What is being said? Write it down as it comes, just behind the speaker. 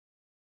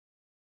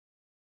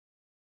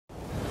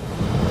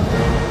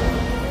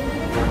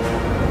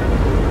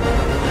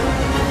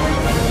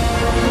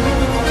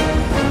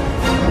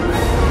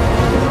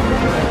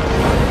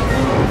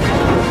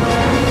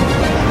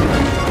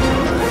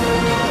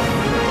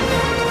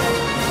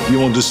you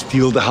want to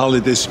steal the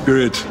holiday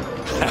spirit,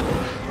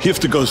 you have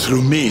to go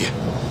through me.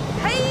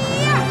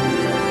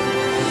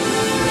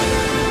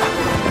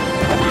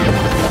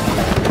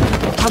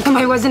 How come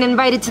I wasn't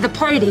invited to the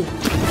party?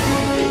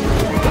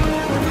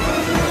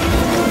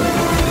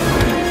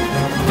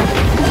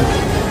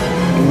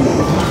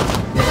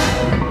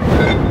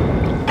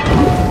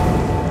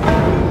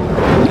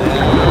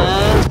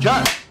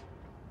 Cut!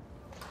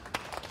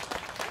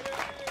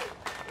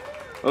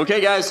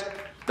 Okay, guys,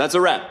 that's a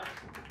wrap.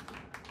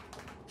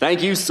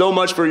 Thank you so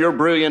much for your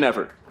brilliant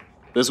effort.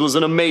 This was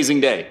an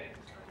amazing day.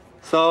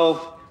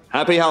 So,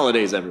 happy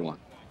holidays, everyone.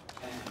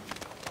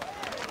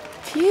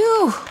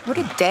 Phew, what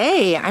a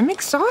day. I'm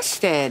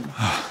exhausted.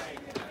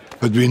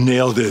 But we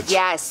nailed it.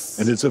 Yes.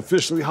 And it's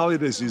officially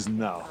holiday season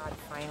now. God,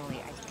 finally,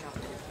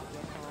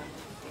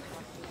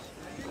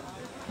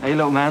 Hey,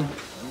 little man.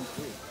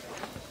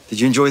 Did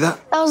you enjoy that?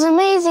 That was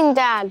amazing,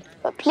 Dad.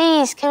 But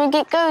please, can we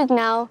get going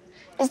now?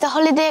 It's the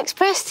Holiday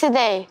Express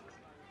today.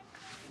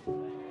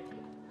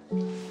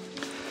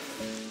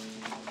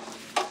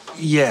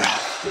 Yeah,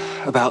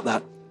 about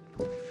that.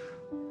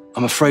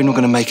 I'm afraid I'm not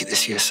going to make it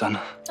this year, son.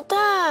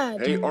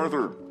 Dad! Hey,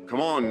 Arthur, come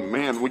on,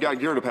 man. We got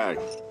gear to pack.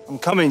 I'm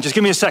coming. Just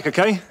give me a sec,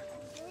 okay?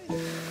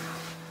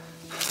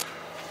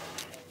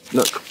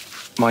 Look,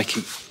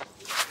 Mikey.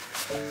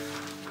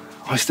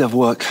 I still have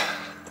work.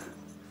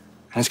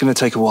 And it's going to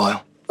take a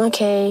while.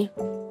 Okay.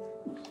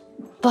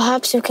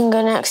 Perhaps you can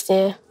go next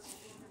year.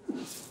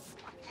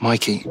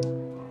 Mikey,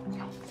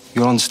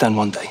 you'll understand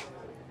one day.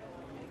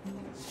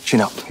 Chin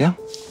up, yeah?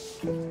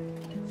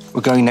 We're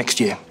going next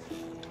year.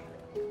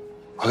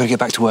 I've got to get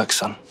back to work,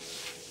 son.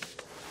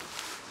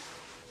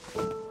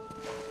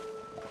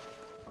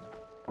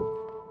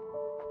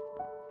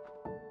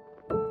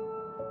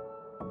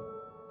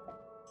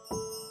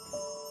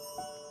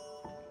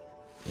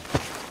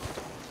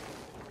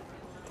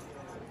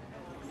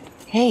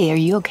 Hey, are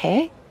you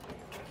okay?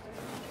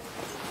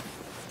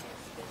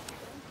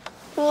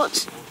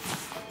 What?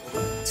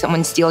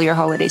 Someone steal your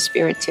holiday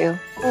spirit too?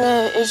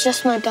 No, it's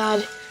just my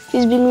dad.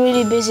 He's been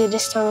really busy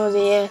this time of the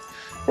year.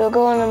 We'll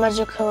go on a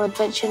magical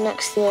adventure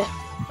next year.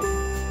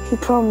 He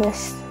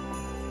promised.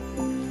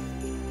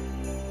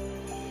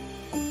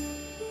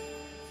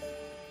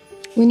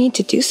 We need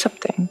to do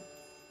something.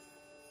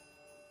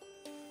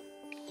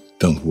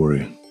 Don't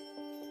worry.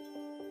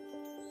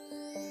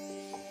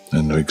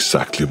 I know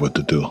exactly what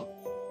to do.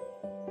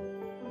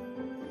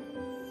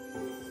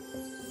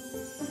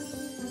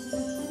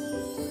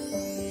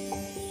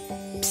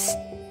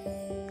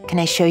 Can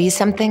I show you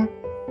something?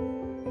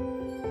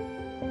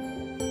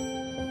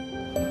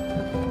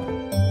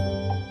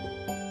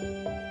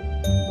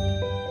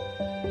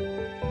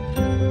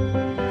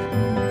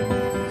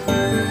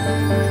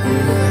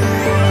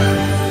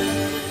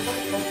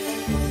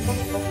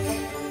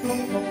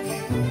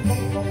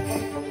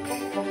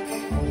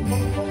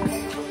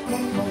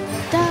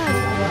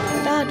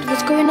 Dad,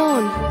 what's going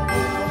on?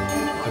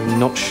 I'm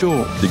not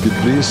sure. Ticket,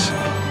 please.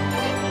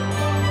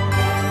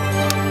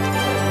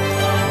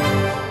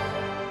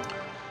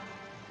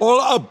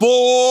 All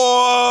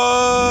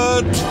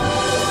aboard!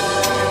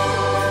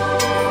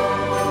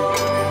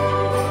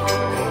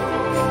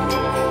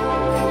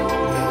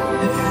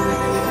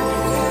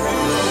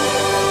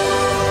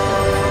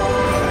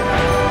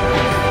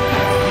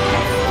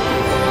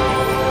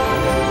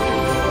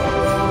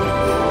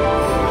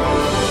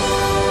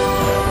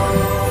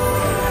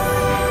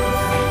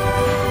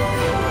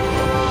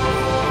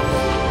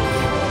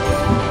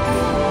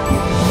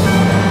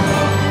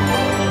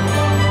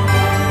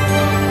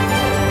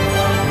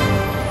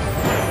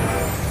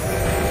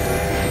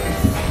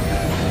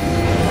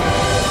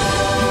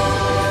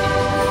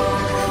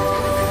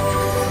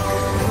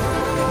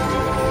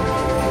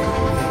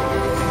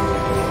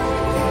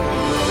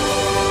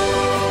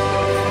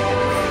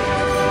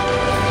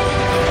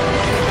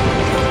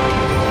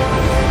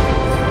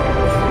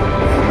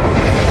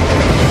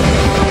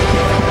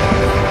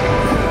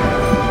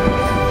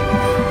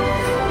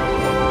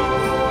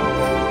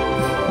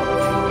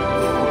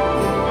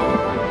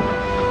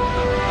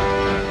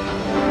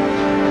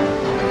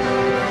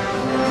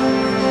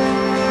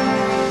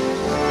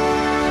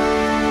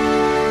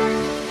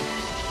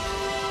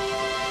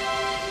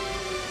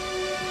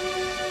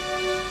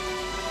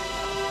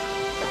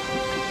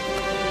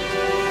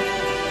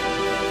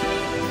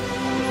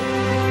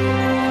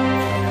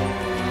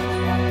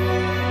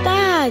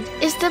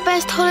 It's the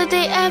best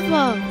holiday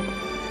ever.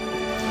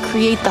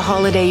 Create the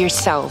holiday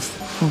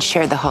yourself and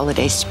share the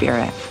holiday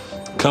spirit.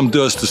 Come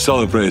to us to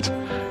celebrate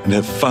and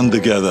have fun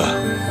together.